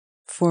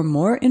For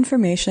more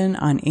information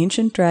on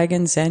Ancient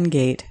Dragon Zen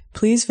Gate,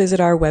 please visit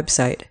our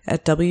website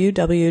at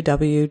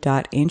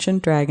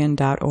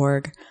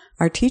www.ancientdragon.org.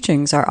 Our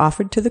teachings are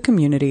offered to the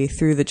community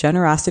through the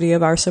generosity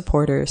of our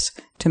supporters.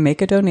 To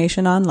make a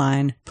donation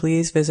online,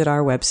 please visit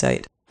our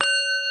website.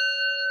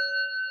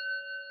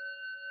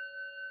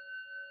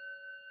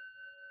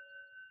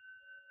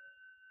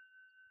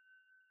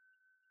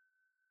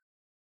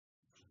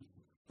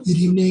 Good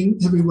evening,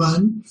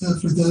 everyone.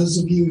 For those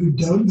of you who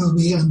don't know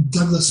me, I'm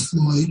Douglas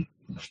Floyd.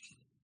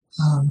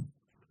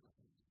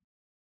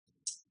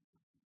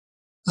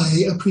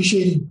 I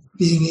appreciated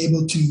being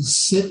able to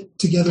sit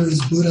together as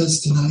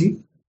Buddhas tonight.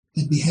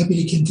 I'd be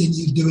happy to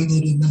continue doing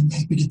it, and I'm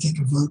happy to take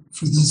a vote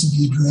for those of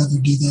you who'd rather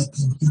do that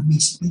than hear me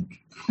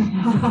speak.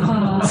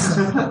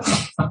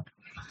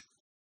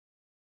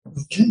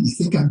 Okay, you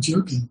think I'm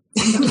joking.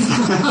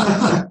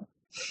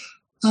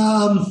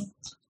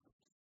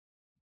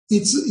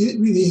 It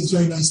really is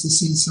very nice to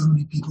see so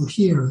many people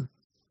here.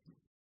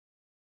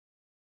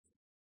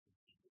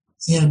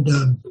 And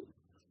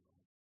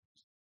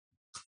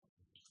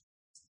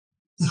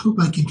I hope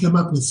I can come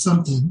up with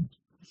something,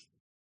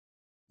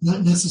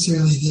 not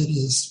necessarily that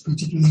is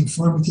particularly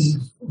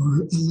informative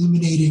or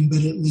illuminating, but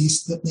at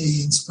least that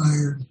may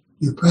inspire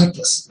your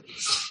practice.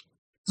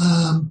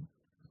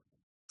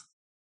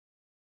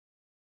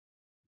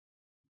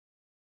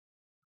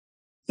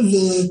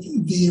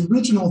 The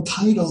original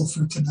title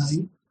for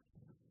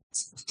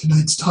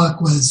tonight's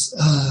talk was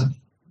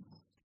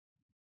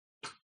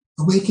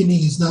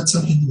Awakening is Not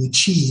Something to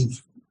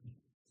Achieve.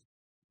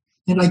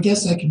 And I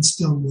guess that can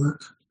still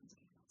work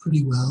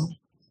pretty well.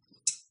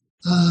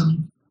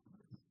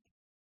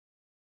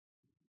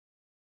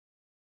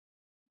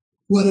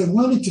 What I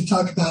wanted to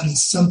talk about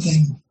is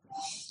something,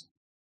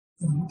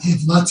 I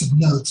have lots of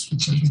notes,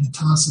 which I'm going to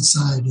toss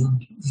aside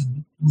and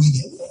wing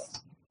it. I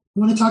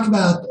want to talk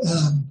about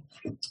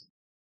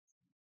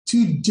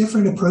two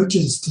different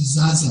approaches to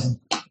Zazen.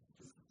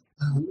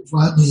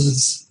 One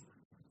is,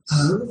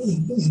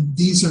 and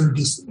these are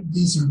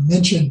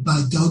mentioned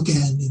by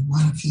Dogen in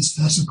one of his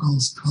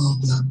vesicles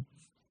called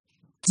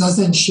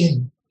Zazen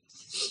Shin.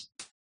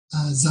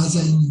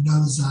 Zazen,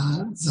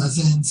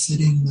 Zazen,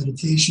 sitting,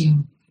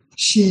 meditation.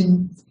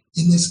 Shin,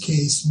 in this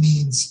case,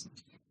 means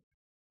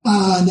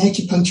an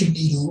acupuncture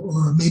needle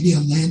or maybe a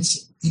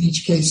lancet. In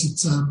each case,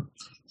 it's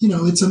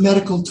it's a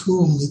medical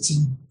tool. It's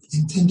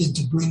intended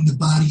to bring the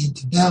body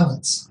into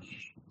balance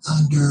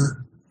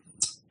under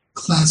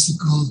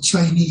classical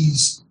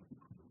Chinese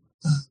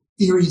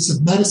theories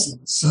of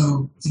medicine.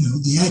 So,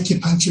 the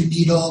acupuncture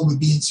needle would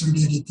be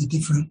inserted at the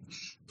different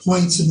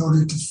points in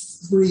order to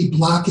free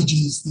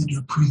blockages that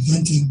are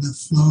preventing the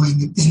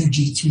flowing of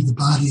energy through the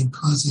body and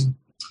causing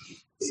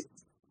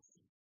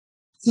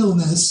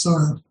illness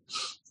or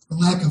a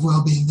lack of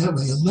well-being that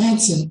way. A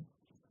lancet,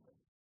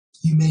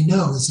 you may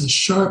know, is a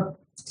sharp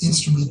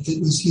instrument that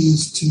was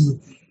used to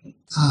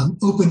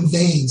open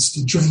veins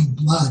to drain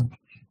blood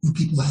when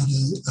people had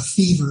a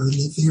fever. And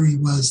the theory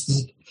was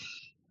that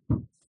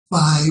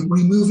by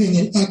removing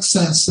an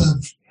excess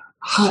of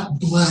hot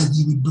blood,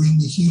 you would bring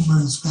the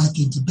humors back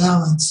into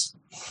balance,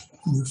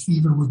 and your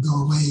fever would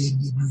go away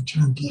and you'd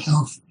return to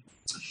health.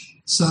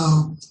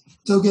 So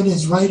Dogen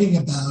is writing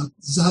about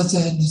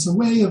Zazen as a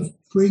way of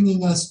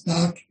bringing us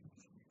back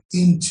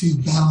into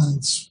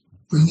balance,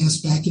 in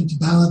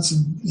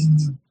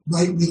the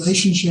right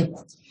relationship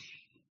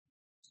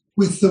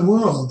with the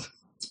world.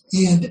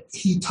 And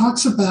he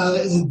talks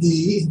about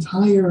the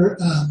entire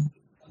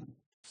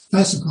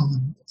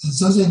vesicle,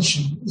 Zazen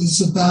Shin,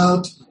 is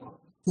about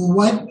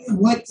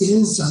what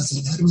is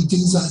Zazen? How do we do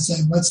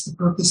Zazen? What's the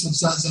purpose of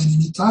Zazen?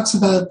 And he talks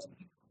about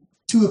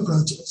two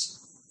approaches.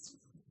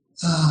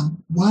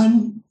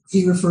 One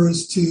he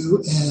refers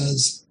to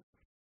as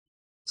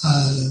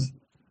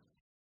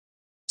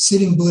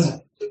sitting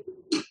Buddha,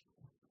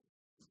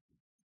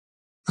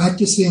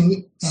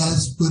 practicing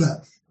as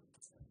Buddha,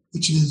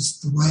 which is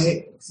the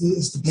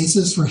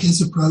basis for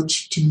his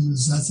approach to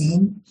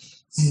Zazen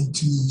and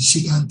to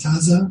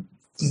Shikantaza,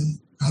 the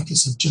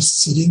practice of just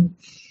sitting.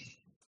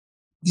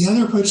 The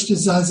other approach to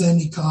Zazen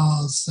he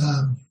calls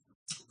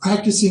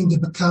practicing to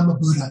become a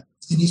Buddha.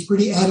 And he's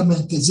pretty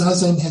adamant that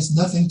Zazen has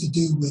nothing to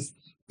do with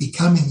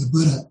becoming a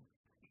Buddha,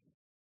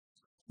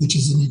 which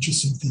is an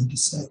interesting thing to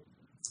say.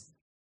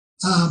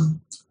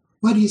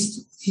 What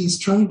he's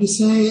trying to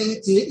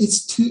say,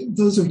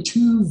 those are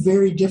two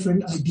very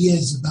different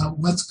ideas about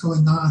what's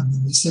going on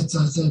when we sit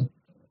Zazen.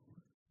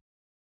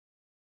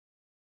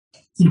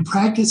 In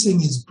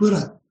practicing as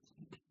Buddha,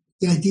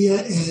 the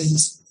idea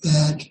is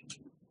that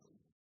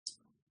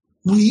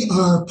we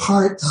are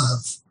part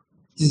of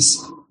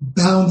this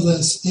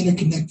boundless,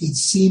 interconnected,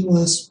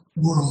 seamless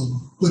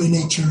world, Buddha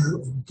nature,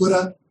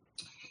 Buddha,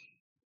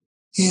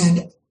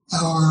 and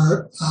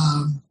our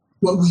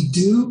what we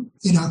do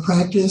in our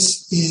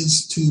practice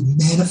is to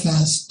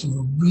manifest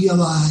or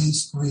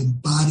realize or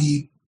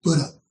embody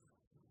Buddha.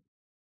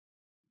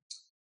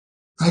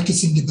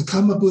 Practicing to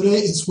become a Buddha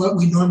is what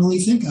we normally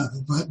think of,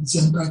 and what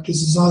Zen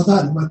practice is all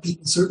about, and what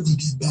people certainly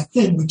did back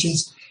then, which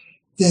is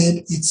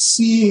that it's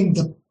seeing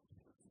the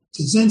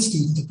Zen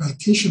student, the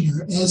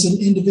practitioner, as an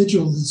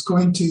individual is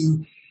going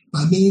to,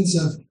 by means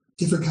of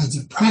different kinds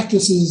of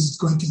practices, is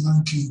going to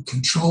learn to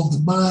control the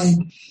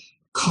mind,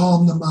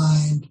 calm the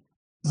mind,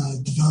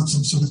 develop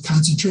some sort of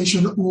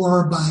concentration,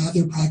 or by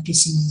other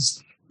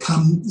practices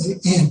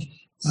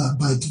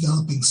by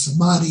developing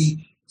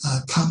samadhi,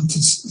 come to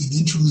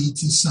eventually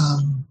to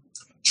some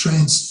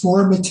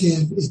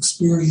transformative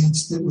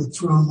experience that would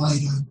throw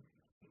light on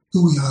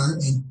who we are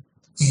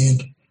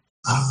and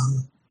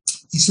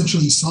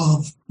essentially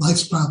solve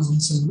life's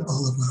problems and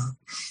all of our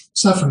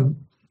suffering.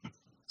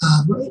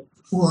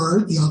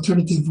 Or the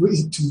alternative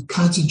to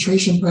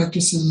concentration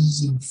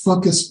practices and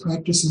focus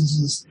practices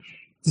is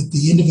that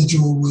the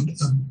individual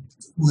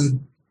would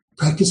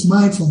practice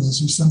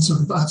mindfulness or some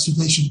sort of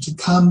observation to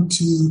come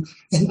to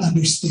an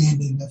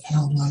understanding of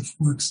how life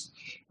works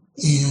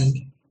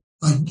and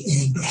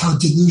how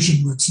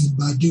delusion works, and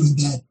by doing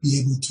that, be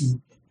able to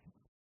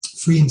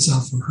free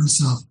himself or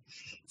herself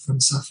from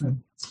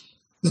suffering.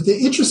 But the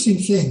interesting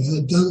thing,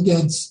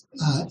 Dogen's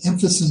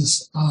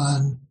emphasis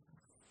on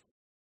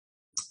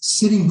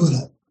sitting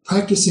Buddha,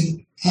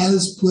 practicing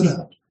as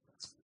Buddha,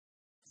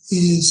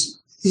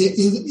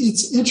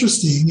 it's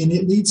interesting, and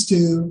it leads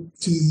to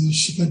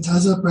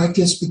Shikantaza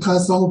practice,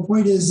 because the whole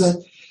point is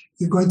that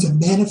you're going to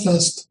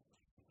manifest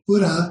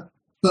Buddha,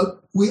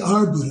 but we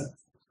are Buddha.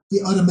 We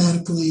are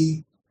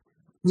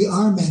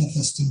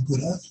manifesting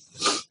Buddha.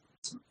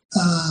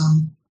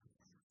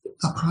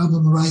 A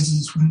problem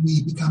arises when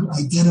we become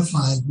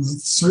identified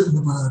with certain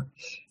of our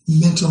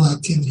mental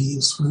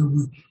activities,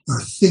 where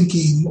our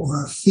thinking or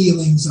our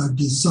feelings, our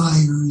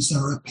desires,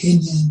 our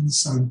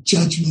opinions, our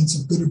judgments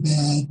of good or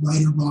bad,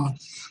 right or wrong,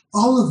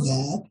 all of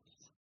that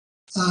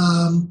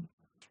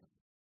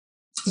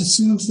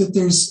assumes that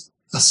there's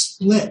a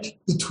split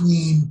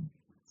between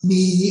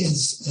me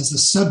as a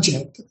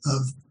subject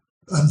of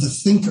the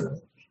thinker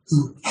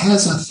who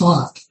has a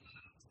thought,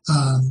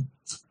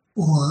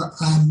 or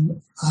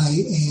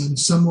I am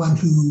someone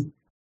who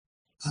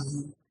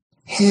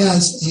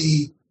has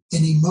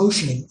an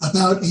emotion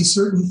about a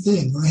certain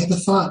thing, or I have a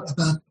thought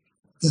about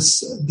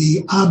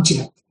the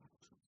object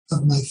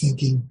of my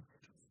thinking.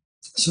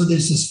 So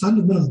there's this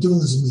fundamental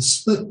dualism, this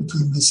split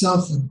between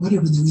myself and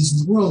whatever there is in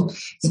the world,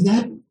 and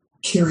that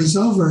carries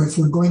over if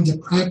we're going to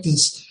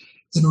practice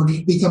in order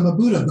to become a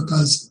Buddha,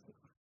 because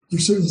you're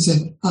certainly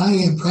saying, I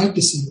am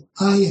practicing,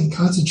 I am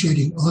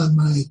concentrating on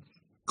my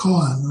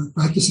koan, or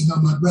practicing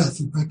on my breath,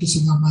 or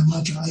practicing on my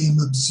mantra. I am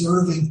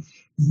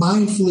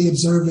mindfully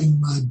observing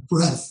my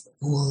breath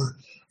or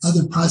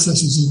other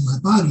processes in my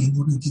body in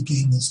order to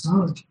gain this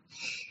knowledge.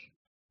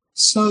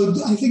 So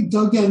I think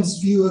Dogen's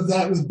view of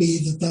that would be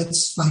that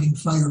that's fighting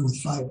fire with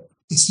fire.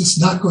 It's just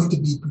not going to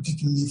be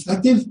particularly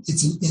effective.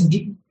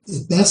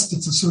 At best,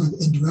 it's a sort of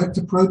indirect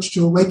approach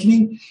to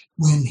awakening,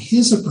 when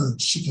his approach,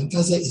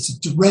 Shikantaza, is a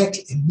direct,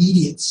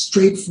 immediate,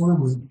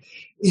 straightforward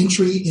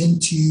entry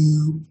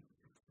into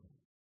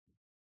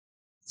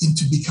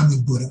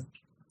becoming Buddha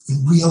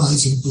and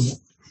realizing Buddha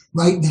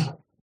right now,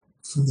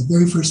 from the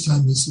very first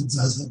time you said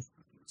Zazen.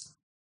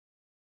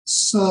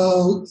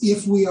 So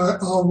if we are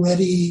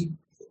already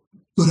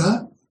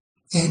Buddha,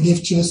 and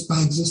if just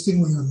by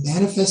existing we are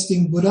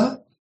manifesting Buddha,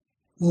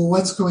 well,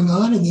 what's going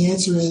on? And the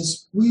answer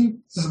is,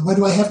 what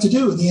do I have to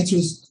do? And the answer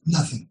is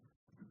nothing.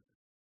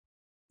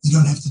 You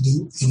don't have to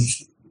do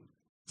anything.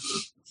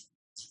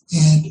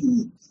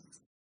 And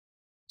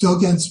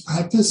Dogen's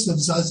practice of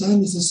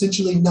Zazen is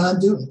essentially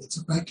non-doing. It's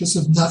a practice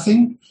of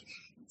nothing.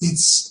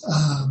 It's,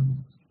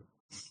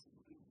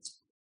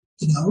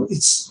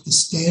 it's the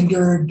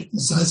standard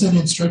Zazen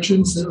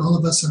instructions that all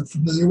of us are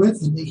familiar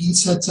with, and that he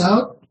sets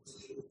out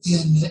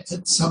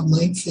at some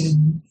length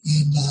in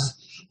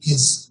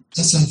his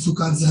essay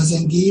Fukan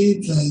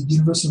Zazen-gi, the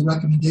Universal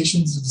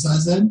Recommendations of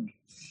Zazen,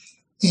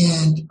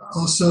 and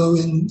also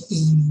in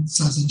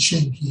Zazen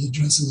Shin, he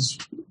addresses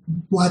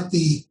what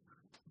the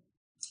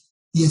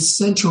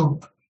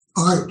essential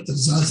art of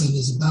Zazen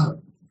is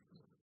about.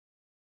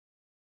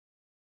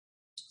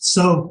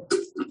 So,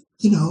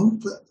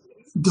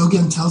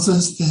 Dogen tells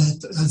us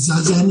that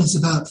Zazen is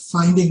about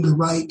finding the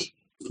right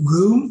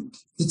room.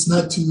 It's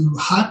not too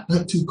hot,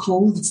 not too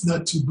cold. It's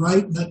not too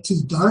bright, not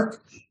too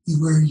dark. You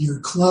wear your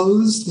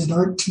clothes that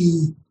aren't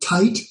too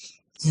tight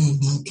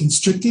and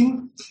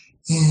constricting,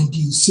 and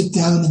you sit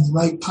down in the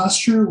right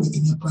posture with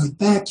an upright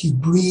back. You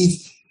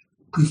breathe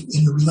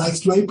in a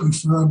relaxed way,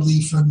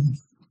 preferably from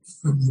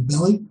your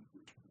belly,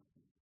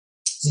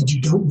 and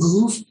you don't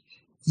move.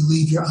 You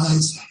leave your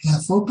eyes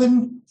half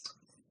open,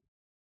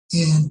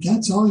 and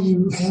that's all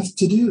you have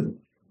to do.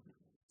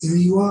 There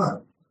you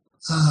are,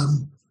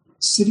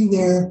 sitting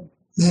there,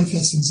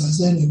 manifesting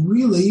Zazen, and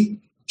really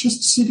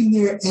just sitting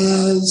there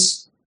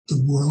as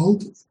the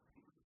world.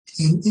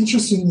 And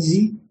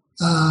interestingly,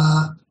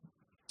 the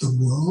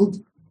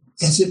world,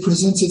 as it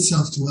presents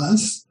itself to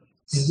us,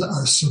 is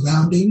our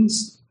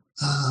surroundings,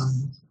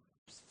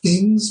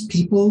 things,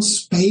 people,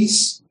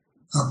 space,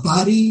 our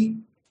body,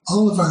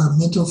 all of our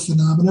mental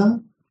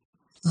phenomena,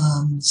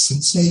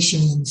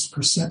 sensations,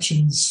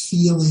 perceptions,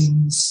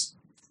 feelings,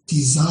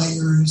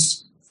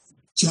 desires,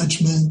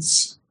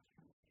 judgments,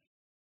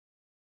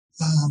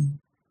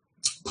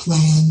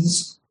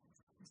 plans,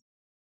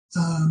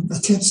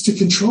 attempts to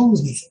control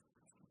anything.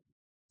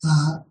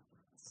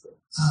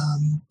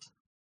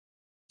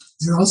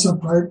 They're also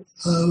part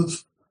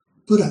of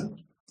Buddha.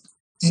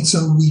 And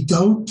so we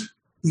don't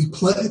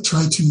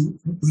try to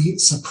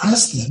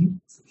suppress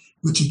them,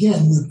 which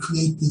again would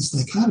create this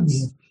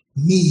dichotomy of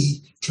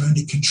me trying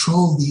to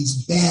control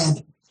these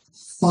bad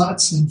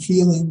thoughts and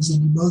feelings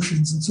and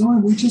emotions and so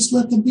on. We just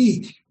let them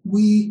be.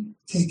 We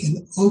take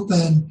an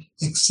open,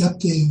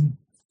 accepting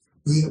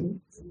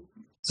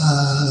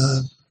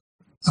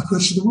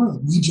approach to the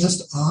world. We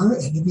just are,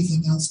 and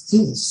everything else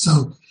is.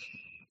 So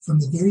from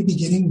the very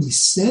beginning, we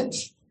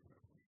sit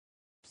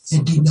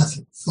and do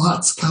nothing.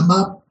 Thoughts come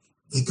up,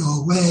 they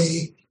go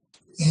away,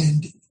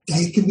 and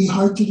they can be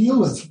hard to deal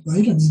with,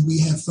 right? I mean, we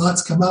have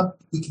thoughts come up,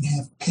 we can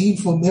have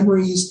painful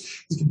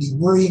memories, we can be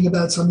worrying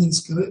about something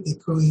that's going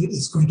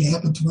to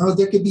happen tomorrow.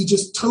 There could be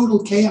just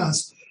total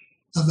chaos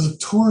of a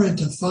torrent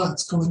of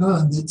thoughts going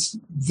on that's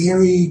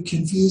very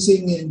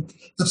confusing and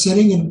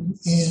upsetting. And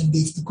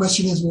if the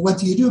question is, well, what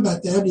do you do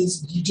about that?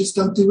 Is you just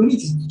don't do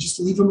anything. You just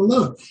leave them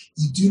alone.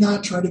 You do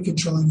not try to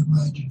control your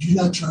mind. You do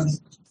not try to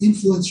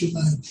influence your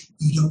mind.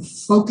 You don't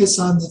focus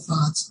on the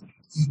thoughts.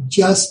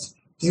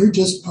 They're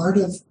just part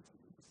of,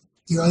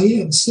 here I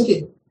am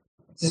sitting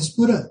as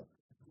Buddha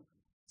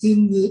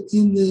with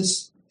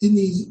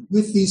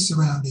these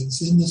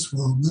surroundings, in this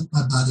world, with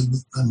my body,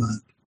 with my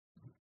mind.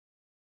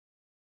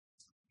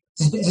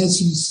 And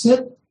as you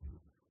sit,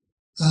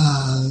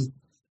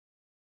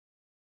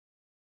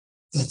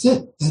 that's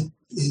it. That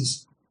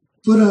is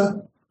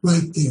Buddha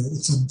right there.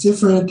 It's a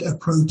different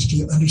approach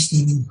to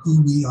understanding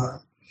who we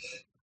are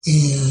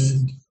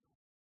and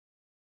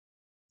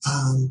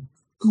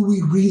who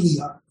we really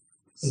are.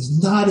 As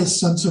not as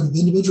some sort of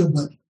individual,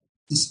 but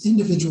this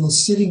individual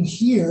sitting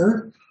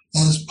here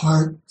as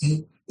part,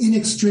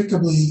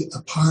 inextricably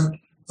a part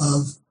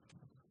of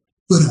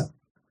Buddha.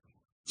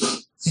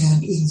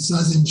 And in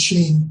Zazen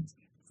Shin,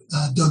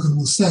 Dogen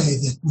will say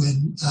that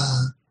when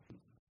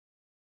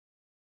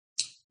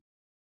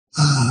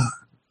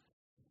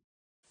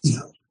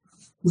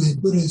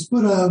Buddha is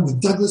Buddha, when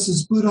Douglas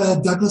is Buddha,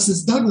 Douglas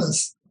is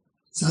Douglas.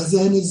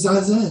 Zazen is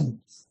Zazen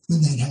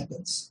when that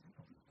happens.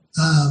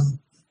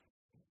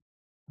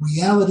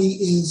 Reality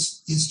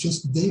is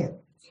just there.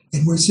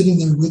 And we're sitting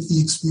there with the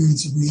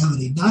experience of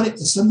reality, not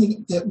as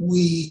something that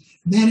we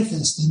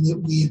manifest and that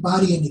we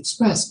embody and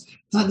express,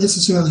 not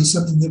necessarily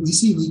something that we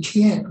see. We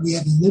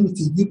have a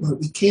limited viewpoint.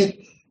 We can't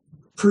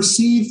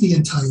perceive the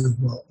entire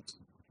world.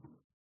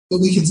 But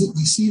we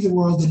see the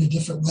world in a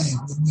different way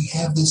when we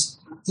have this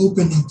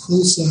open,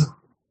 inclusive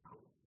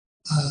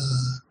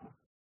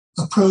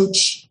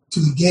approach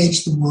to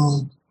engage the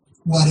world,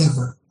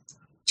 whatever,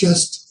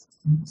 just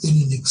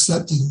in an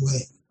accepting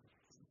way.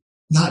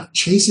 Not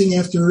chasing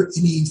after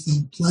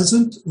anything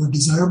pleasant or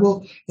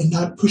desirable, and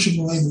not pushing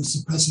away or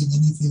suppressing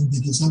anything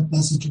that is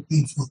unpleasant or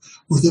painful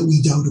or that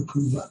we don't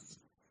approve of.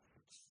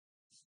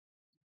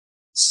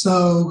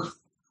 So,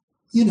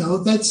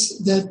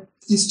 that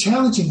is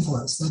challenging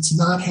for us. That's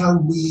not how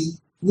we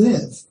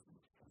live.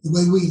 The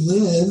way we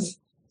live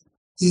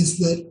is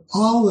that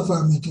all of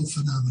our mental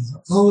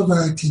phenomena, all of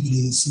our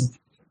activities, so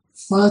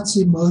thoughts,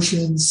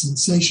 emotions,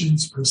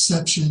 sensations,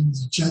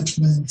 perceptions,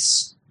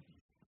 judgments,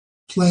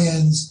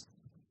 plans,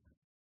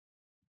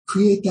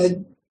 create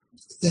that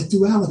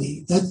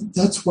duality.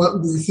 That's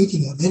what we're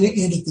thinking of. And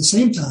at the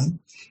same time,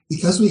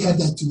 because we have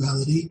that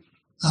duality,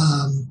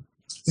 and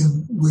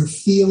we're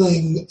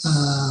feeling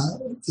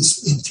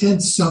this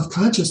intense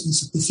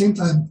self-consciousness, at the same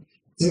time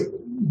that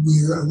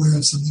we're aware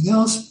of something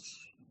else,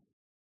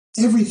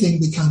 everything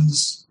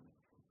becomes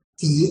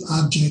the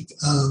object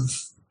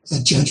of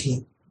a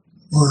judgment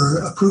or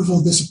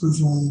approval,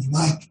 disapproval,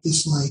 like,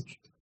 dislike,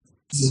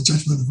 the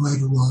judgment of right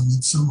or wrong,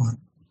 and so on.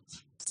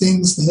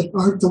 Things that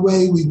aren't the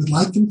way we would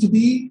like them to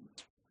be,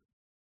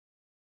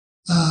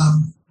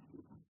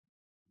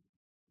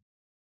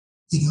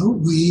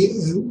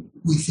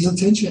 we feel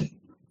tension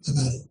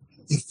about it.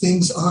 If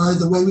things are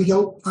the way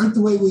aren't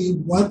the way we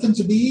want them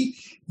to be,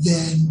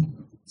 then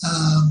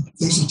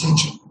there's a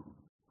tension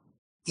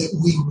that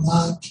we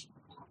want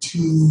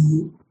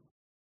to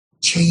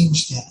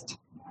change that.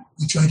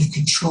 We try to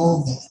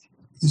control that.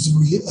 There's a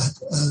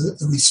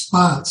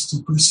response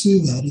to pursue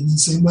that. In the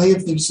same way,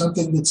 if there's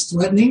something that's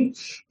threatening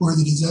or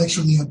that is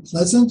actually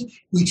unpleasant,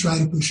 we try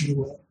to push it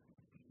away.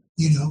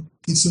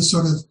 It's a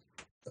sort of,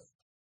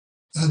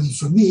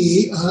 for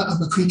me,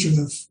 I'm a creature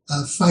of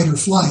fight or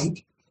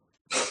flight,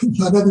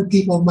 but other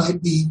people might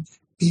have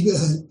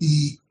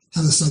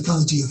a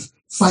psychology of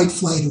fight,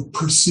 flight, or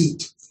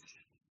pursuit.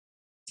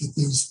 That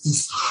there's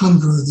this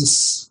hunger,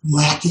 this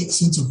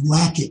sense of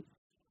lacking,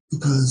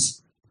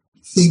 because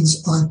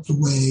things aren't the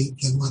way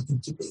they want them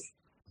to be.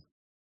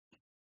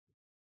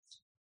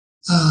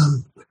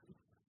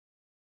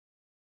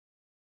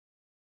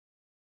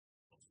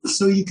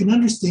 So you can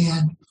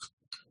understand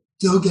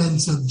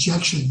Dogen's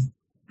objection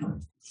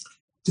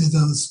to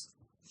those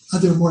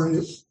other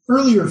more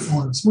earlier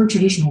forms, more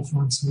traditional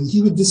forms.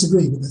 He would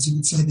disagree because he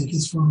would say that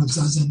his form of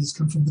Zazen has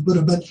come from the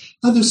Buddha, but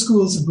other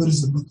schools of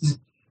Buddhism with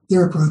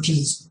their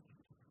approaches.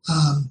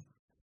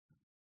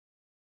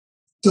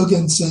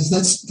 Dogen says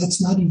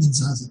that's not even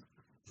Zazen.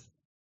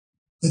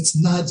 That's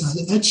not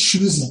Zazen. That's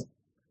Shuzen.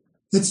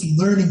 That's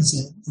learning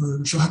Zen, or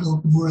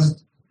Shohaku Okumura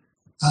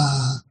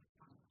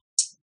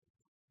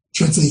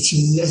translates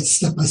as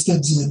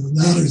step-by-step Zen, or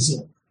ladder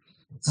Zen.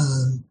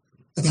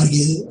 I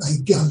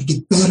gotta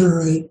get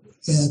better at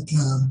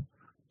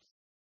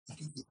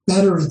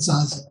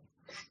Zazen,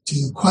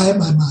 to quiet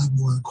my mind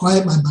more,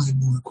 quiet my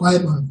mind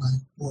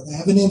more,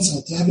 have an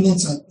insight,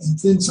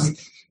 and insight,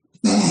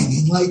 bang,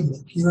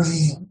 enlightenment, here I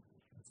am.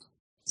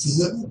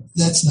 So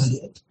that's not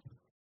it.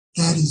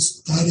 That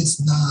is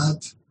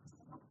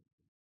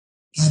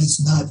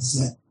not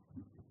Zen.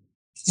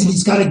 And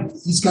he's got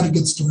a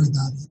good story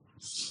about it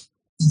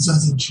in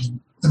Zazen Shin.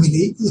 I mean,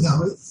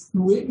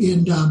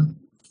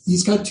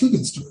 he's got two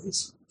good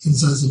stories in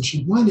Zazen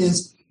Shin. One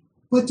is,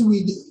 what do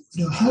we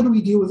do? How do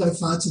we deal with our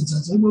thoughts in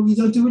Zazen? Well, we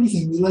don't do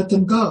anything. We let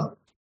them go.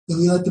 And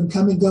we let them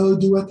come and go,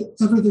 do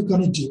whatever they're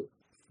going to do.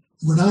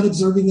 We're not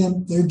observing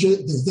them. They're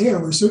there.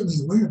 We're certainly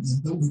aware of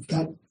them,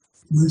 but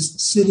we're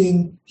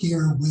sitting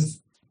here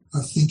with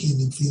our thinking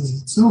and feeling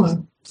and so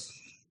on.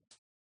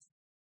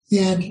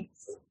 And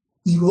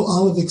you will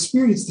all have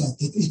experienced that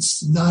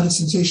it's not a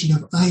sensation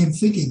of I am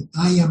thinking.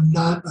 I am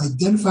not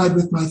identified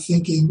with my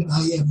thinking.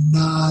 I am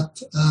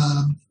not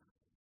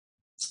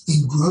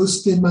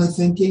engrossed in my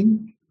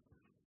thinking.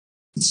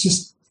 It's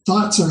just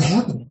thoughts are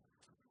happening.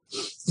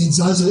 And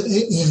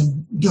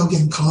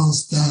Dogen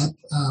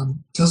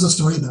tells a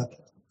story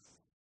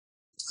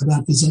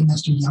about the Zen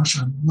master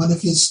Yaoshan. One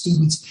of his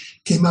students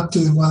came up to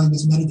him while he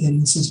was meditating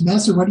and says,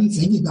 "Master, what are you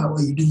thinking about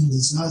while you're doing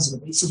this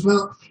Zazen?" He says,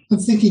 "Well, I'm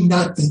thinking,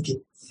 not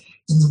thinking."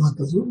 And the monk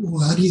goes,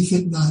 "Well, how do you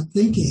think not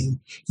thinking?"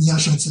 And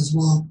Yaoshan says,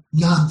 "Well,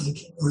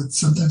 non-thinking," or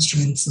sometimes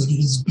translated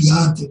as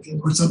beyond thinking,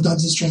 or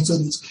sometimes it's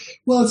translated as,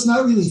 well, it's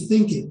not really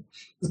thinking.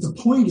 But the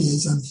point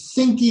is, I'm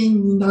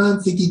thinking,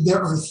 non-thinking.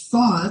 There are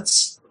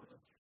thoughts,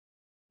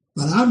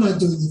 but I'm not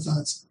doing the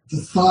thoughts.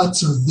 The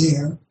thoughts are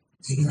there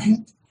in your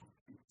head.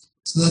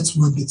 So that's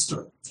one good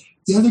story.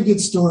 The other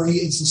good story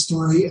is the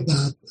story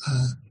about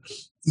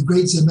the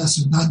great Zen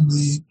master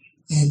Nanwei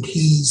and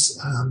his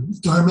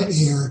Dharma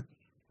heir,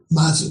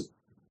 Mazu.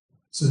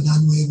 So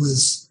Nanwei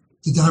was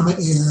the Dharma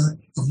heir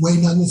of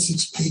Huineng, the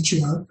sixth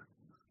patriarch.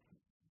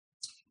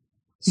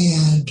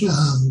 And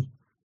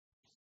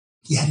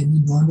he had an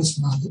enormous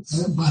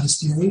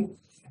monastery.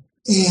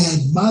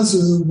 And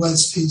Mazu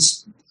was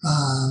his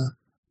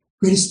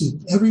greatest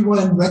student.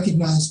 Everyone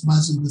recognized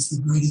Mazu was the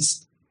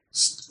greatest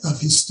of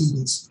his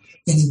students.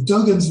 And in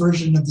Dogen's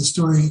version of the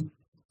story,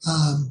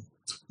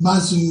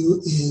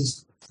 Mazu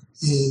is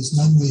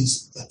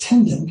Nanwei's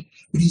attendant,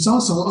 but he's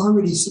also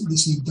already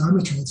received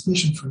Dharma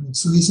transmission from him,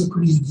 so he's a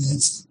pretty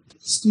advanced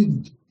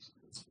student.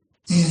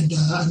 And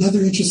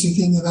another interesting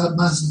thing about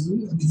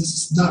Mazu, I mean, this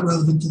is not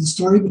relevant to the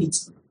story, but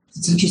it's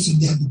interesting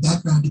to have the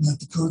background about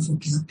the colorful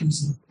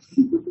characters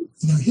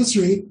in our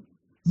history.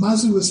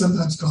 Mazu was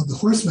sometimes called the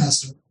horse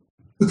master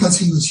because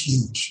he was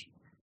huge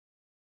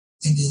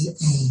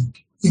and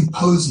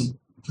imposing,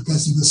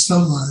 because he was so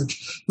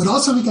large, but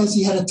also because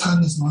he had a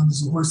tongue as long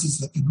as a horse's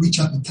that could reach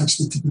up and touch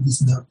the tip of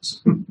his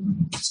nose.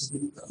 So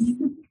there you go.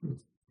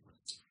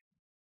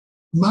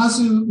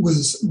 Mazu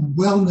was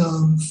well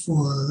known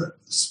for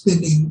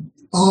spending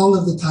all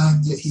of the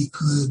time that he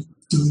could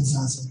doing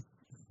Zazen,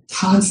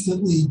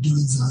 constantly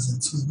doing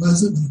Zazen. So when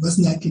he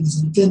wasn't acting as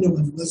an attendant,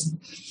 when he wasn't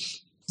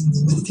in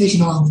the meditation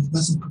hall, when he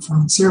wasn't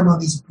performing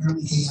ceremonies,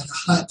 apparently he had a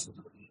hut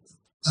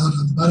out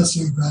on the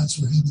monastery grounds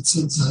where he would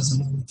sit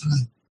Zazen all the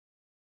time.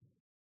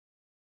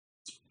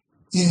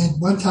 And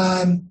one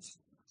time,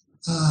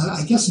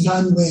 I guess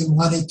Nanwei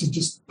wanted to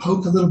just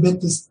poke a little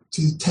bit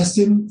to test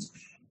him,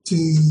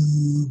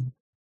 to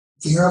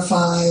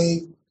verify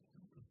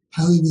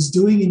how he was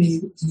doing. And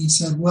he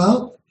said,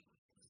 "Well,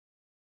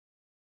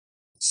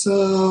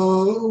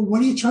 so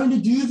what are you trying to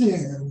do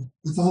there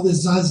with all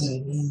this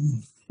Zazen?"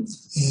 And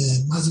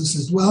Mazu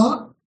says,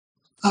 "Well,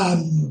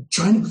 I'm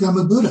trying to become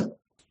a Buddha."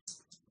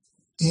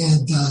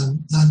 And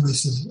Nanwei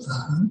says,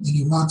 and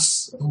he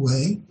walks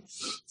away,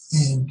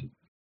 and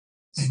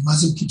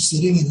Mazu keeps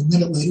sitting, and a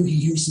minute later he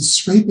hears this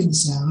scraping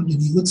sound,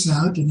 and he looks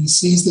out and he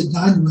sees that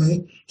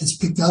Nanwei has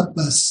picked up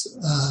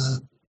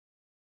a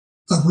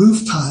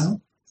roof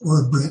tile, or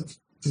a brick,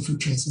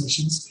 different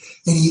translations,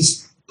 and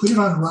he's put it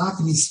on a rock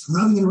and he's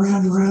rubbing it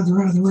around.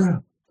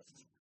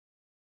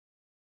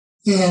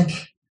 And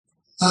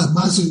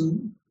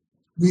Mazu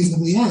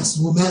reasonably asked,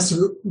 "Well,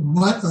 Master,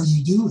 what are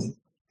you doing?"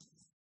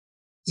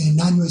 And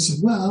Nanwei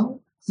said,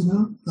 "Well,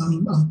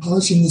 I'm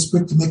polishing this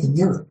brick to make a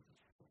mirror."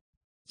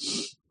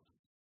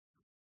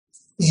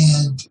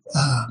 And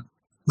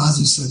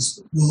Mazu says,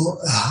 "Well,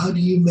 how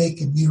do you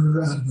make a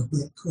mirror out of a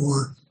brick?"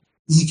 Or,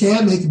 "You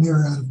can't make a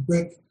mirror out of a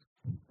brick."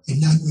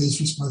 And Nanwei's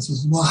response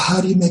was, "Well,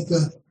 how can you make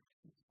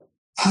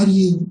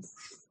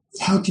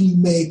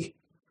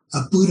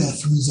a Buddha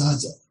through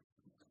Zazen?"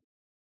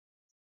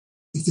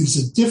 if there's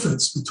a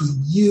difference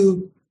between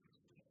you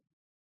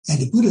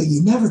and a Buddha,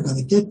 you're never going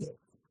to get there.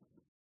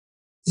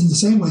 In the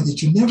same way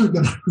that you're never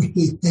going to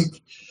really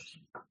make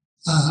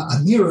a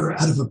mirror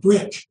out of a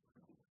brick.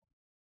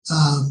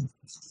 And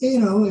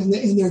there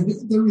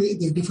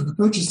are different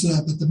approaches to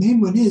that, but the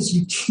main one is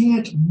you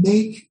can't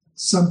make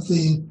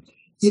something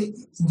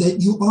that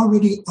you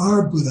already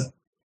are Buddha.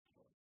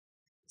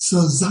 So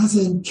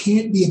Zazen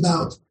can't be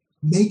about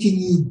making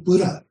you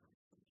Buddha,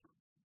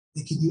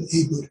 making you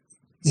a Buddha.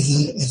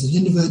 As an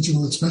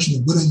individual expression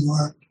of Buddha, you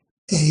are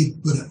a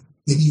Buddha.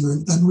 Maybe you're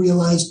an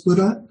unrealized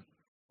Buddha,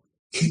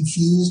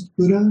 confused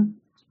Buddha,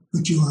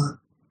 but you are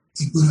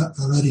a Buddha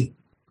already.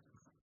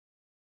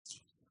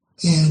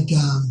 And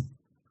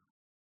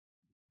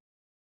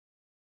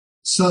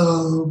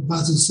so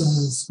Bazu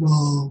says,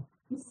 well,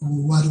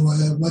 what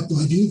do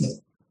I do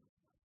then?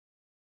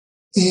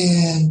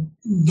 And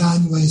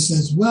Ganyue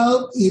says,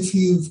 well, if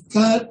you've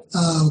got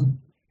an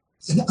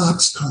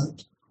ox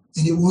cart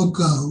and it won't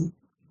go,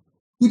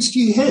 which do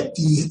you hit?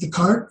 Do you hit the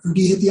cart or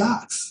do you hit the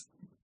ox?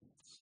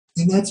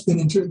 And that's been,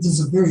 this is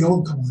a very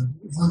old koan,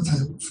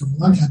 from a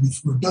long time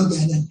before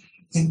Dogen.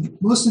 And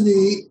most of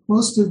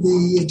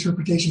the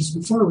interpretations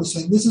before were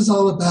saying this is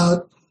all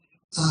about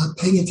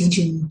paying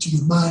attention to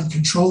your mind,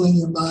 controlling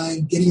your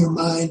mind, getting your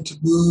mind to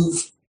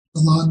move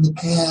along the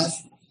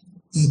path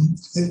in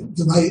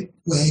the right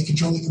way,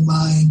 controlling your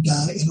mind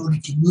in order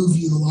to move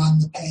you along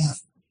the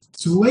path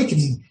to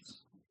awakening.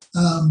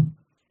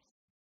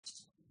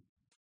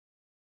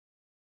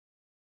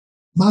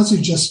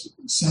 Mazu just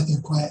sat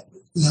there quiet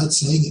without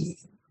saying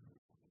anything.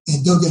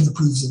 And Dogen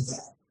approves of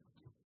that.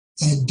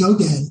 And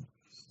Dogen,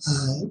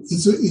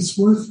 it's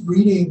worth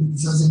reading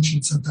Zazen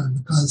Shin sometime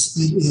because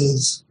it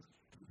is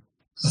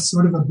a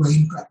sort of a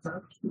brain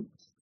cracker.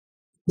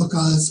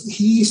 Because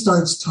he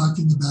starts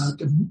talking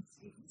about,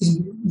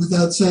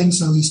 without saying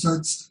so, he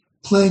starts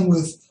playing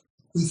with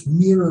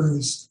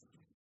mirrors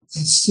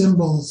as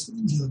symbols,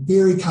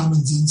 very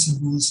common Zen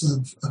symbols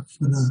of a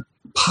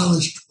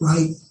polished,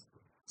 bright,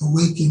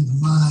 awakened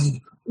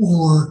mind,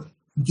 or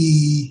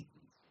the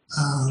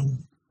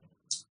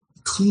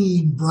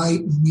clean,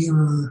 bright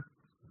mirror,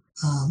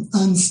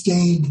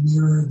 unstained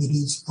mirror that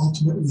is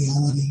ultimate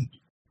reality.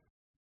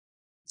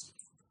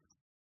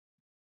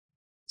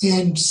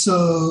 And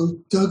so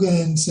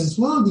Dogen says,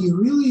 well, do you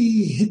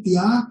really hit the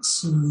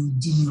ox or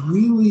do you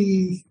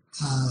really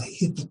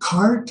hit the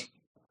cart?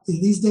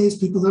 These days,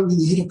 people don't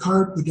really hit a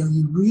cart, but are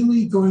you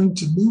really going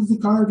to move the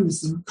cart? Or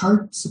is the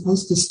cart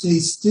supposed to stay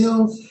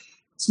still?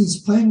 So he's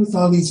playing with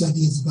all these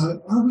ideas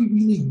about, are we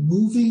really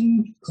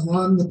moving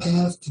along the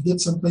path to get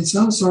someplace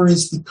else? Or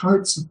is the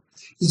cart,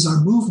 is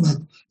our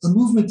movement a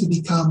movement to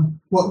become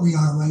what we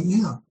are right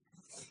now?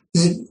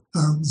 That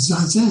our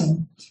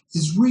Zazen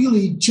is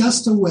really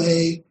just a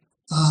way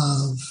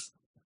of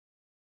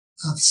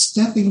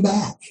stepping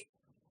back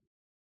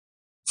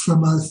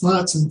from our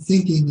thoughts and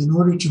thinking in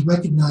order to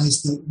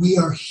recognize that we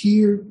are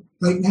here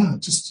right now,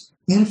 just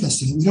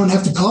manifesting it. We don't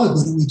have to call it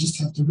Buddha, we just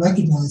have to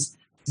recognize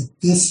that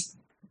this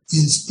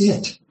is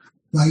it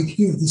right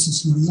here. This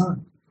is who we are.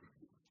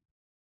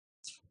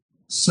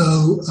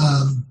 So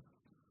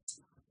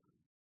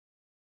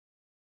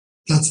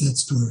that's that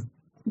story.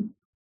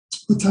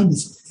 What time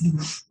is it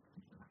anyway?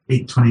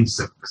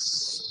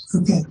 8:26.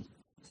 Okay.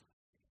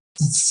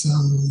 That's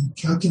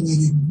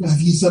calculating.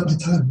 I've used up my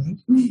time, right?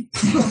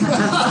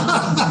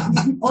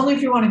 Only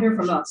if you want to hear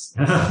from us.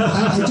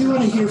 I do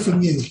want to hear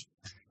from you.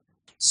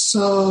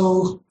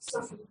 So,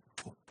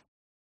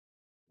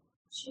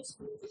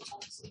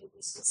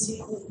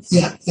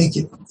 yeah, thank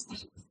you.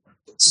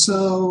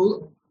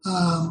 So,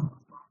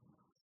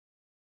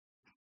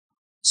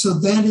 so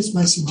that is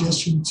my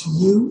suggestion to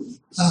you.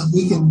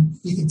 We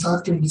can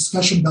talk during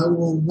discussion about,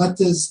 well, what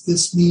does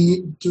this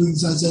mean, doing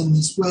Zazen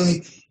this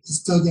way,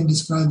 as Dogen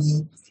describes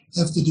it,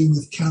 have to do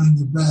with counting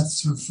the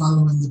breaths or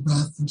following the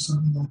breath or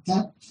something like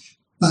that.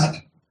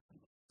 But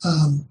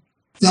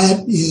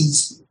that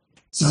is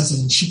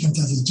Zazen,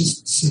 Shikantaze,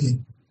 just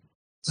sitting,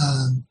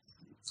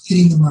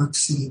 hitting the mark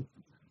sitting,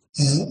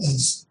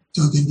 as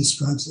Dogen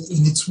describes it.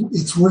 And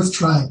it's worth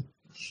trying.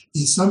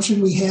 The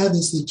assumption we have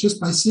is that just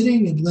by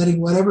sitting and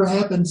letting whatever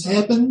happens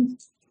happen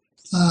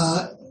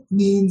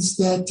means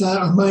that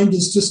our mind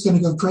is just going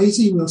to go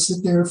crazy. We'll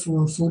sit there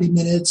for 40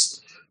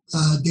 minutes,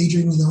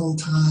 daydreaming the whole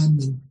time,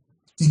 and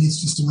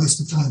it's just a waste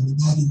of time. And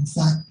that, in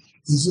fact,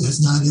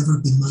 has not ever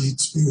been my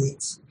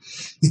experience.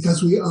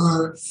 Because we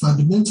are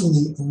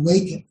fundamentally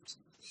awakened,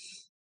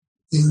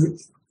 there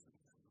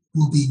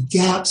will be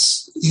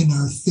gaps in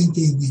our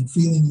thinking and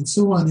feeling and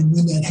so on. And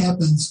when that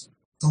happens,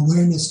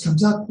 awareness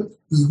comes up.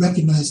 We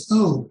recognize,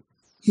 oh,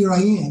 here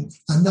I am.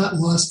 I'm not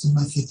lost in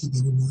my thinking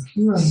anymore.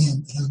 Here I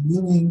am, and I'm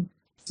willing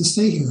to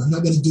stay here. I'm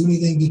not going to do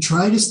anything to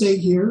try to stay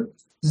here.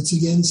 That's,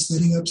 again,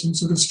 setting up some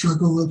sort of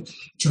struggle of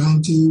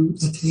trying to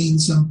attain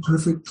some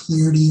perfect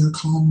clarity or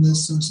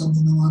calmness or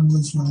something along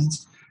those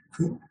lines.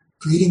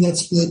 Creating that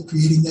split,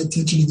 creating that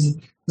tension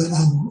again. But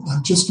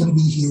I'm just going to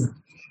be here.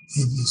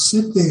 And you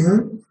sit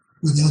there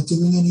without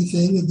doing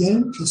anything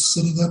again, just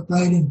sitting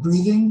upright and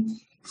breathing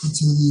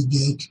until you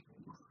get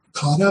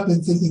caught up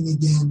in thinking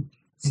again,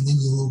 and then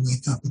you will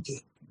wake up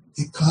again.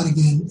 Get caught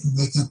again and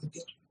wake up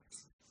again.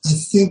 I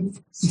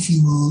think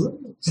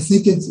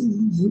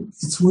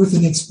it's worth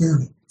an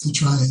experiment to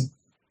try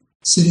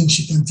sitting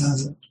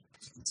shikantaza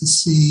to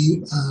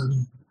see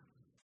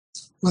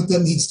what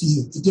that means to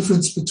you. The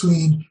difference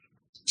between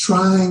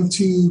trying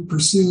to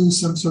pursue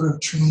some sort of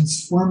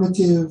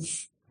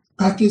transformative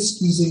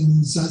practice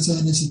using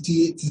zazen as a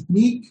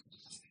technique,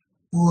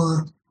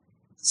 or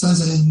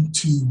zazen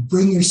to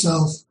bring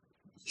yourself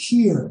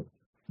here,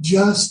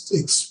 just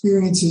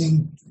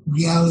experiencing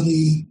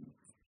reality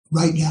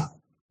right now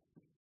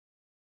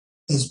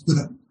as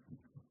Buddha.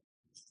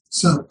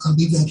 So I'll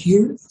leave that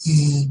here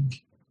and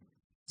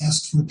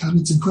ask for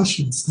comments and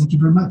questions. Thank you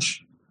very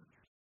much.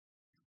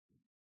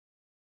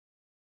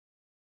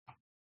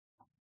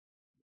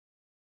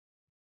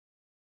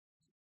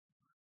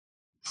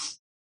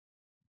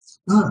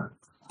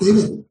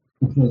 David.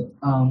 Okay,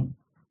 I'm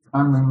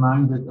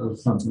reminded of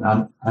something.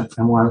 I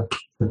want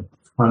to,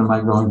 why am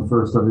I going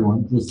first,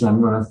 everyone? Just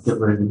I'm going to get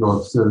ready to go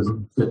upstairs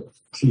and get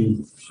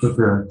tea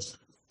prepared.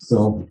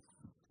 So,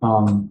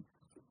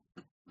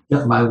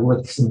 get my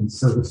licks in,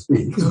 so to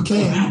speak.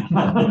 Okay.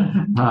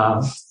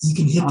 You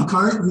can hit the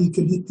cart or you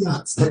can hit the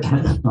ox.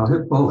 I'll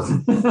hit both.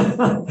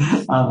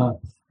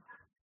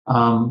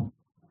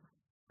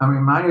 I'm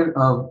reminded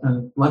of,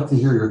 and I'd like to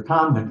hear your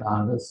comment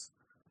on this,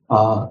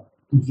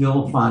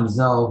 Gil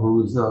Fonzel,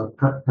 who's a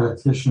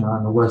practitioner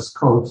on the West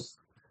Coast,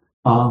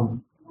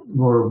 wrote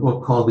a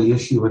book called The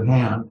Issue at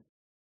Hand.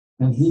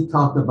 And he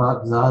talked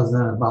about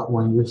zazen, about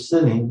when you're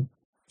sitting,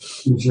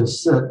 you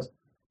just sit,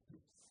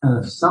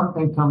 and if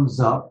something comes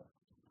up,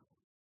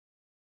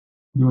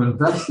 you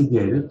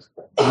investigate it,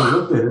 you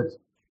look at it,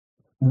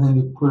 and then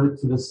you put it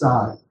to the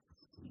side,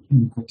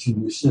 and you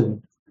continue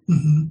sitting.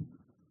 Mm-hmm.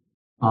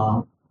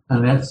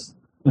 And that's,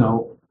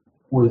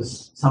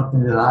 was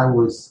something that I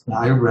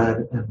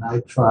read and I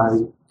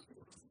tried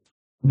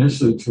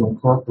initially to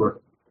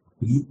incorporate.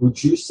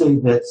 Would you say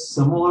that's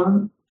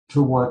similar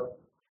to what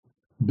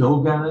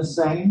Dogen is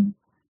saying?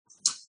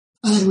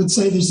 I would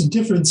say there's a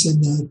difference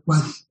in that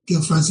what Gil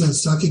Fonzel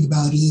is talking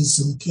about is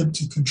an attempt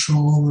to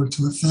control or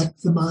to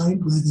affect the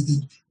mind rather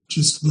than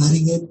just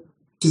letting it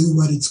do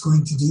what it's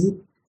going to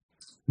do.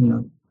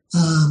 Yeah.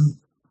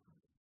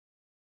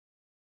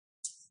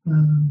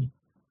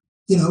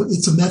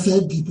 It's a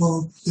method.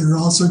 There are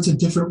all sorts of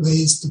different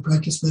ways to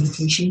practice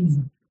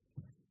meditation,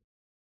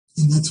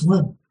 and that's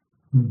one.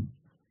 Hmm.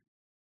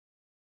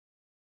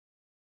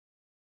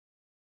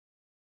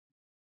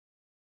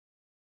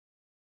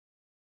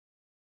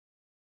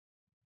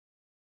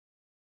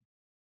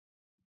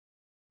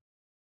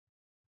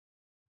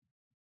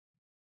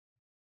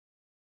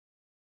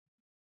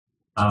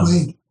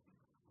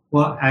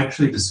 Well,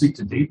 actually, to speak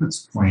to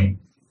David's point,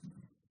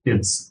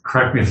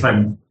 correct me if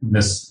I'm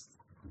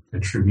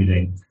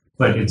misattributing,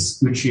 but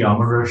it's Uchiyama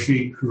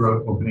Roshi who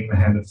wrote Opening the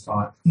Hand of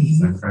Thought. Mm-hmm. Is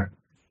that correct?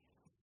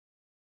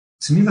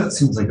 To me, that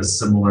seems like a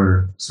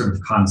similar sort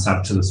of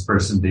concept to this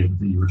person, David,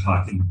 that you were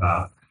talking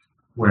about,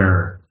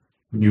 where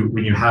when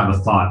you have a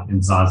thought in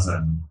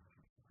zazen,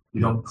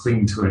 you don't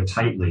cling to it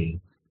tightly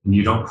and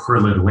you don't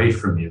hurl it away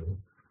from you.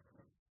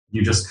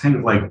 You just kind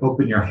of like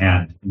open your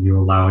hand and you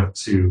allow it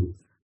to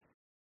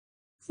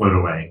float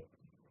away.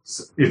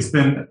 So it's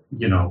been,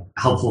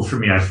 helpful for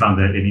me. I found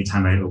that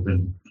anytime I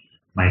open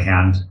my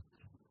hand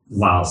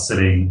while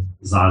sitting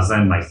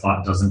zazen, my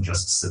thought doesn't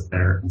just sit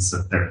there and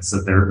sit there and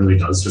sit there. It really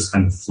does just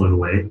kind of float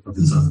away of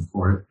its own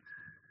accord.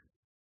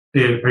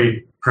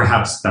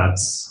 Perhaps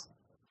that's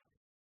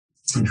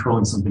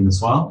controlling something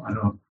as well. I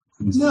don't know.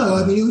 No,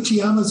 I mean,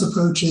 Uchiyama's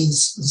approach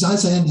is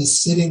zazen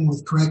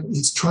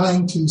is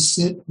trying to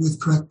sit with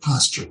correct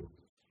posture.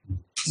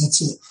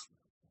 That's it.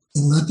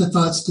 And let the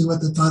thoughts do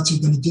what the thoughts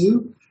are going to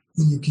do.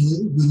 When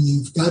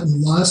you've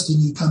gotten lost and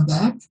you come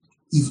back,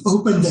 you've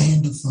opened the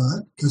hand of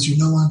thought because you're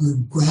no longer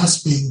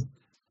grasping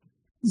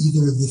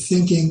either the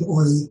thinking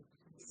or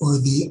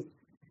the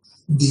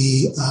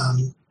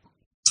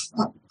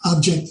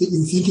object that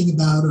you're thinking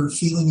about or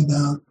feeling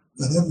about,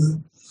 whatever.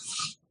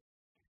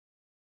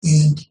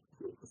 And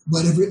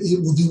whatever,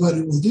 it will do what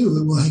it will do.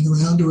 It will hang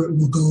around or it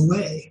will go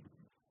away.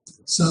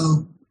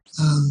 So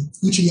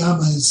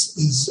Uchiyama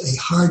is a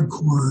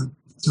hardcore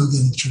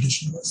Dogen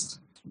traditionalist.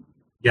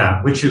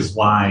 Yeah, which is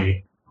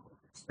why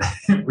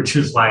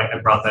I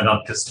brought that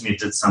up, because to me it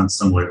did sound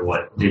similar to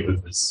what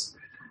David was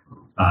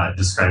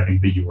describing,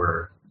 but you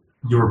were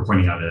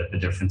pointing out a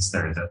difference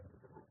there.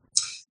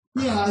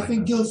 Yeah, I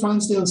think Gil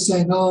Fonzel is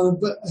saying,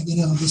 but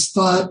this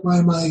thought,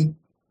 why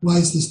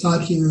is this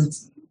thought here?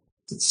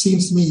 It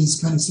seems to me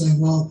he's kind of saying,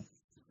 well,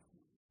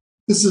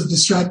 this is a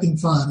distracting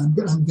thought. I'm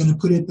going to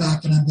put it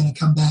back and I'm going to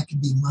come back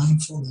and be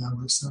mindful now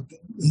or something.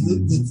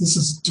 Mm-hmm. This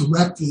is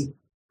directed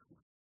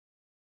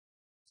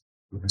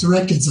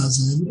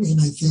zazen, and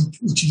I think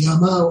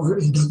Uchiyama or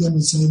Dogen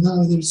would say,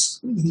 no, there's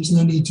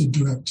no need to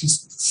direct,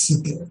 just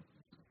sit there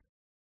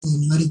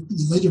and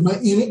let your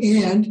mind.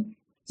 And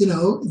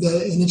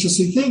an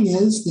interesting thing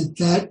is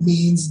that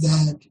means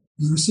that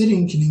your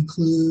sitting can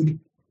include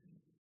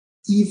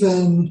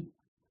even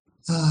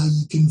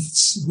you can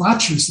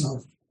watch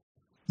yourself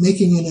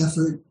making an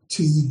effort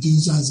to do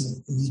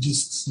zazen, and you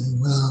just say,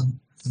 well,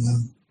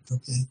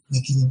 okay,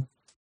 making it,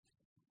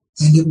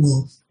 and it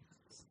will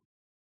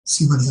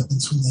see what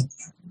happens when that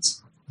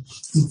happens.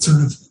 It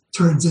sort of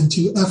turns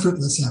into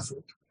effortless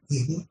effort,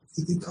 maybe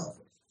you could call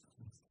it.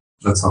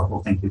 That's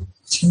helpful. Thank you.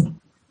 Sure.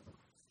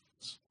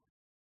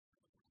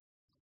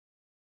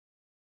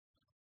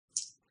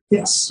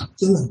 Yes,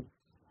 Dylan.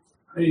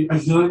 I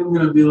feel like I'm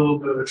going to be a little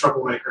bit of a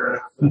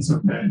troublemaker. That's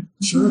okay.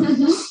 Sure.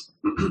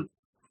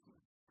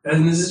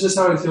 And this is just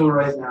how I feel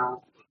right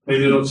now.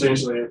 Maybe it'll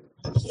change later.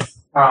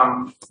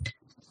 I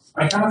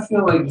kind of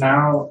feel like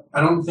now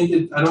I don't think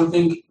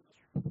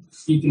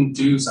you can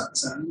do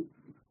zazen.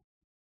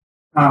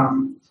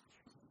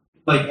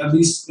 Like at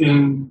least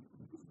in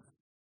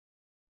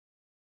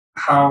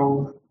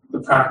how the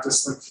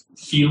practice like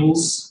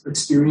feels,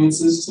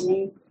 experiences to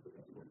me,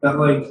 that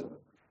like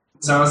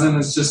zazen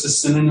is just a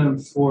synonym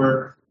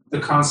for the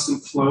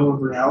constant flow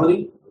of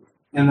reality,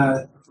 and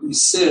that you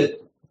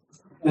sit.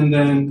 And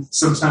then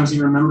sometimes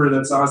you remember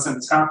that zazen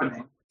is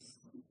happening,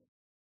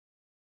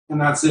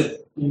 and that's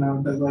it.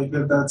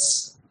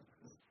 That's.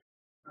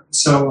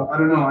 So I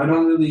don't know. I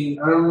don't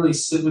really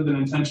sit with an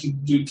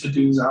intention to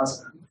do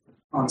zazen.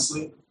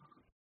 Honestly,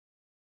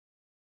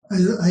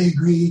 I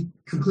agree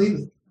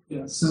completely.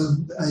 Yeah. So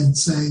I'd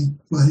say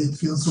what it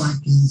feels like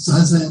is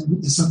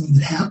zazen is something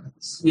that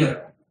happens.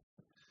 Yeah.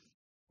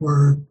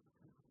 Or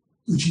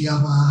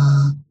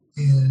Uchiyama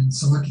and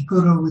Sawaki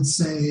Kono would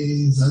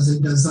say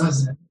zazen does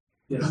zazen.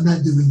 Yeah. I'm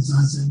not doing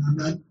zazen.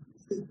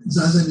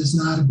 Zazen is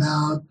not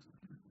about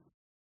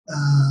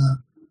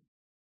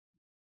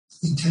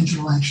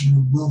intentional action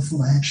or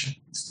willful action.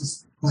 It's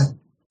just what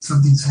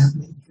something's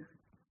happening here.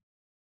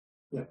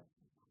 Yeah.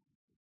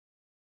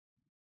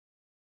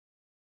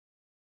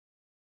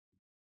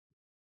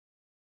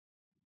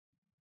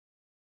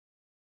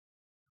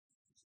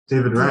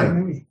 David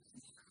Ray.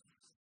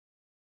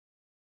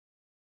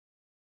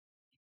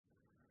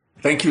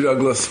 Thank you,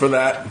 Douglas, for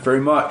that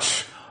very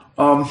much.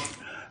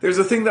 There's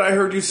a thing that I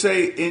heard you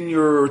say in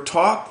your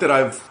talk that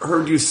I've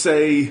heard you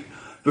say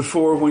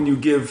before when you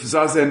give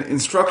zazen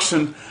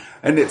instruction,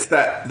 and it's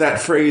that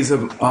phrase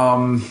of,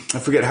 I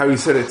forget how you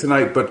said it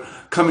tonight, but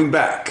coming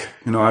back.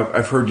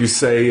 I've heard you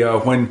say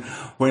when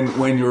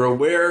you're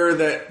aware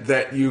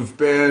that you've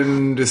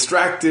been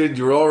distracted,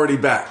 you're already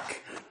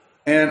back.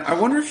 And I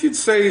wonder if you'd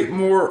say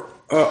more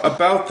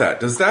about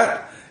that. Is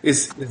that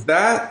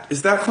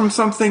from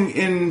something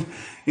in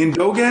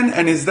Dogen,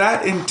 and is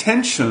that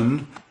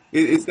intention?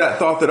 Is that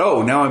thought that,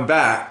 oh, now I'm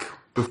back,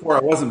 before I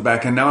wasn't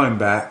back and now I'm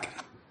back,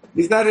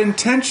 is that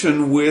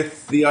intention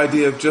with the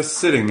idea of just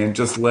sitting and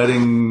just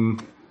letting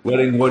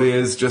what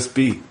is just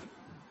be?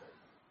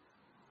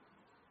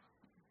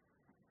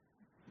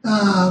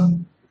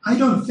 I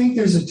don't think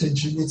there's a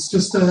tension.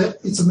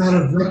 It's a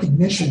matter of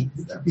recognition.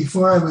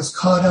 Before I was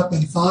caught up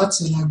in thoughts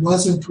and I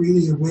wasn't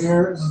really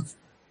aware of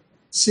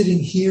sitting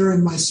here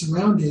in my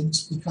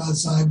surroundings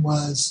because I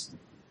was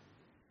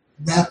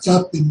wrapped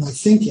up in my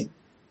thinking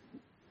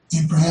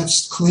and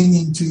perhaps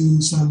clinging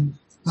to some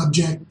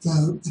object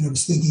that I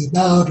was thinking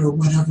about or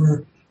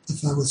whatever.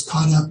 If I was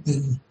caught up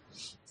in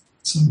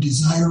some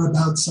desire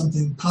about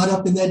something, caught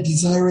up in that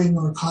desiring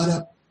or caught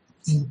up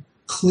in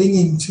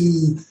clinging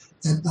to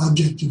that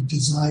object of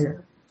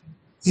desire.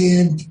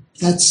 And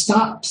that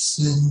stops.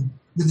 And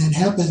when that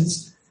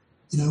happens,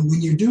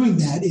 when you're doing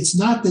that, it's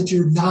not that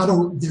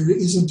there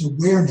isn't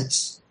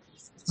awareness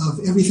of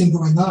everything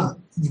going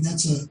on. I mean,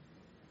 that's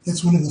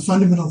one of the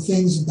fundamental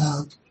things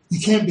about you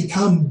can't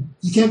become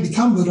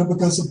Buddha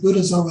because the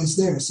Buddha's always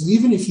there. So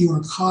even if you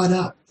are caught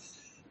up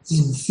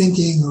in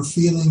thinking or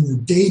feeling or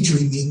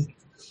daydreaming,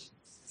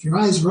 if your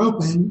eyes are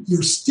open,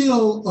 you're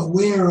still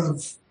aware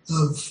of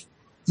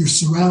your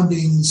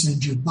surroundings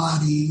and your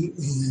body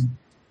and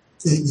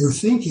that you're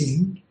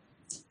thinking,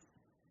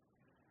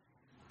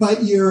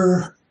 but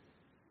your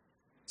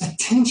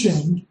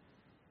attention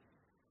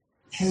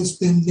has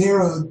been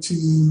narrowed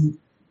to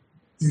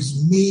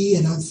there's me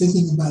and I'm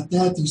thinking about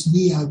that, there's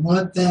me, I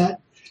want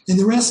that, and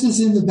the rest is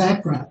in the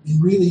background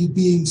and really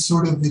being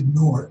sort of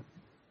ignored.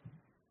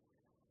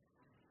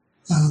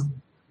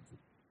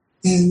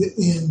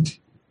 And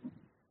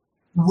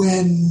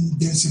when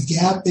there's a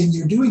gap and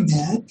you're doing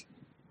that,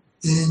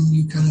 then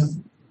you kind of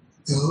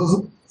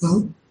go,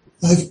 oh,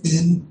 I've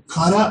been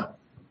caught up.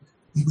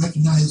 You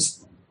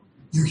recognize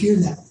you're here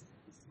now.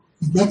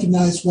 You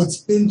recognize what's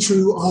been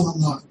true all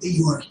along, that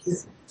you are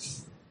here.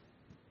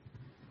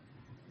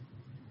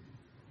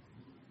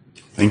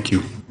 Thank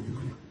you.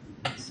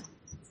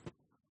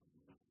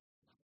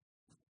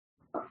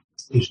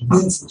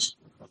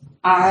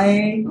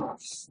 I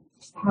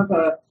have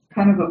a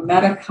kind of a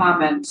meta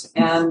comment,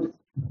 and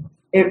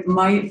it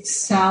might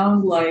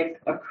sound like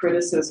a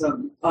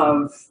criticism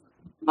of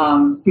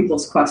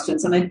people's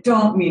questions, and I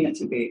don't mean it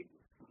to be.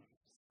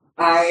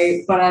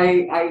 But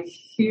I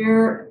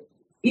hear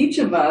each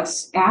of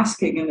us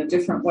asking in a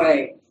different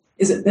way,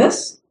 is it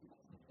this?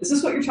 Is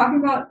this what you're talking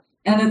about?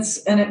 And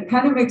it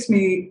kind of makes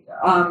me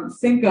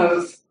think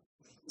of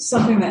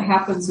something that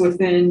happens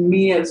within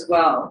me as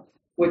well,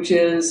 which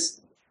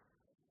is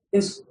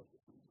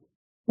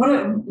what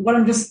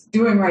I'm just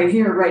doing right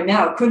here, right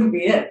now, couldn't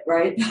be it,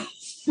 right?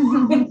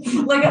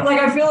 like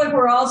I feel like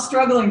we're all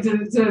struggling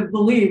to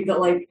believe that,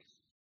 like,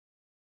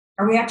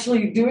 are we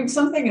actually doing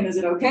something, and is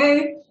it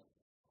okay?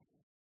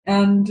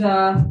 And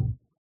I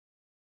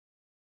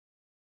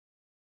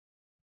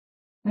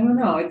don't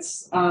know.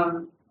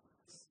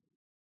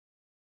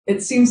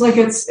 It seems like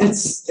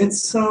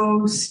it's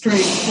so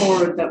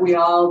straightforward that we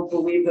all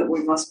believe that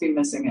we must be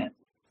missing it.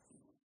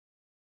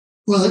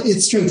 Well,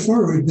 it's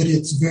straightforward, but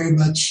it's very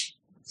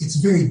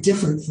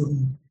different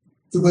from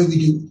the way we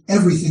do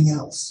everything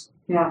else.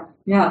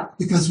 Yeah.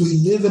 Because we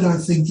live in our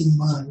thinking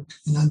mind.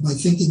 And by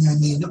thinking, I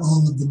mean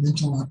all of the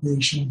mental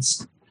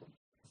operations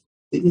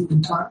that you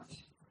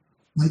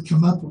might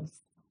come up with.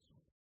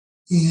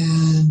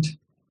 And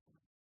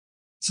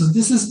so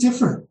this is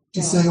different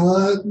to say, well,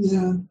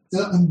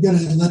 I'm going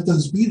to let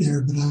those be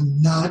there, but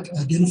I'm not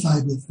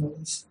identified with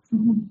those.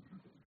 Mm-hmm.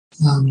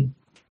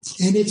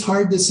 And it's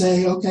hard to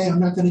say, okay, I'm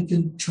not going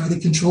to try to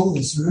control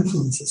this or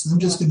influence this. I'm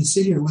just going to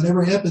sit here.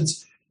 Whatever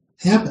happens,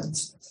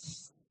 happens.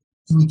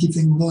 And we keep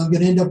thinking, well, I'm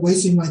going to end up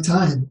wasting my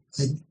time.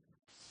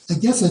 I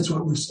guess that's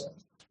what we're saying.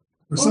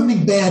 Or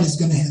something bad is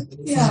going to happen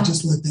if I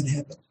just let that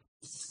happen.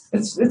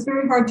 It's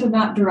very hard to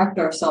not direct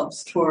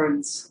ourselves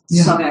towards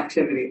some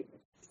activity.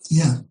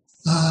 Yeah.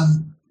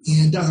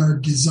 And our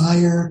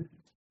desire,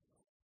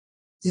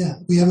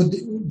 we have a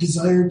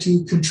desire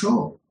to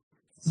control,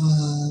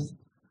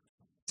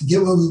 to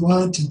get what we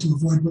want and to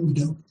avoid what we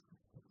don't.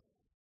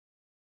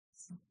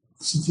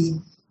 Sophia?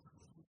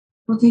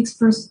 Well, thanks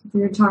first for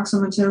your talk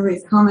so much.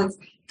 Everybody's comments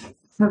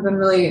have been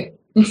really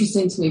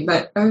interesting to me.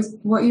 But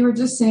what you were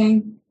just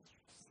saying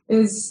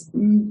is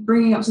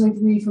bringing up something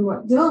for me from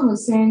what Dylan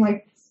was saying.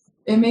 Like,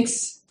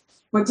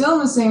 what Dylan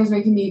was saying is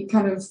making me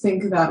kind of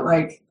think that,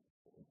 like,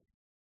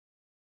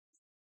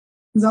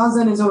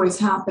 Zazen is always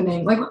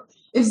happening. Like,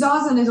 if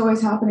Zazen is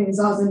always happening and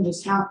Zazen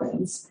just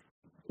happens,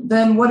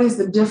 then what is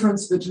the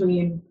difference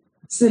between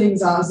sitting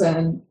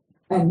Zazen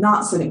and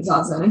not sitting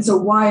Zazen? And so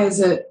why is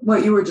it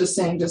what you were just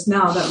saying just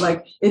now, that,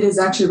 like, it is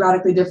actually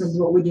radically different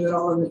than what we do at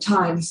all other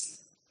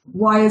times?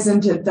 Why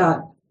isn't it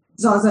that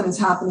Zazen is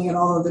happening at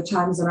all other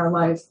times in our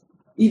life,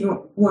 even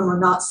when we're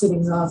not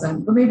sitting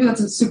Zazen? But maybe that's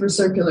a super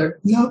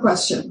circular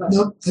question. But.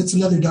 Nope, that's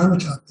another Dharma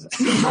talk.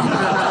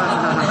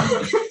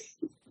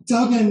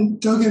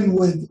 Dogen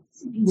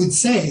would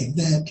say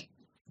that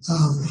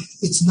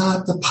it's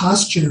not the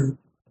posture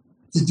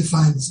that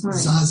defines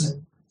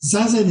Zazen.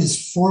 Zazen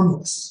is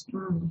formless.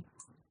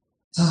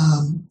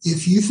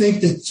 If you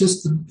think that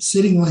just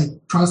sitting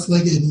like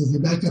cross-legged with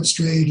your back up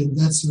straight and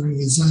that's during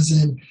a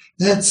Zazen,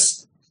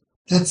 that's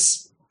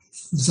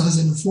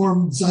Zazen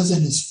form.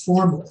 Zazen is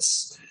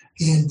formless.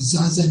 And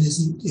Zazen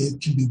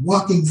it can be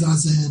walking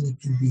Zazen, it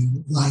can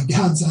be lying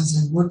down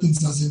Zazen, working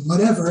Zazen,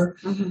 whatever.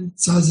 Mm-hmm.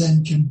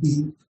 Zazen can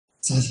be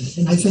Zazen.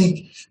 And I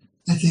think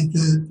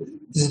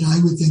that I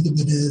would think of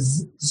it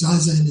as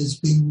Zazen as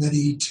being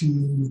ready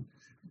to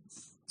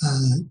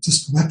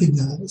just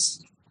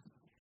recognize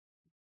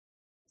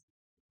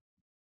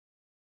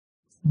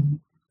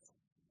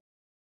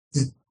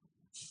that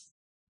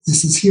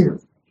this is here.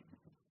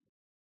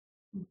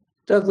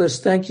 Douglas,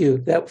 thank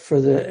you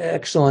for the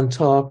excellent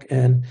talk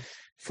and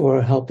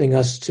for helping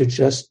us to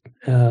just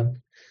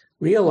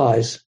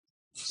realize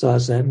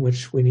Zazen,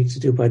 which we need to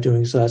do by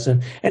doing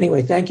Zazen.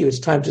 Anyway, thank you. It's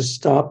time to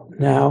stop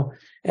now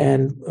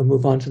and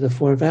move on to the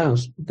 4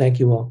 vows. Thank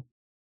you all.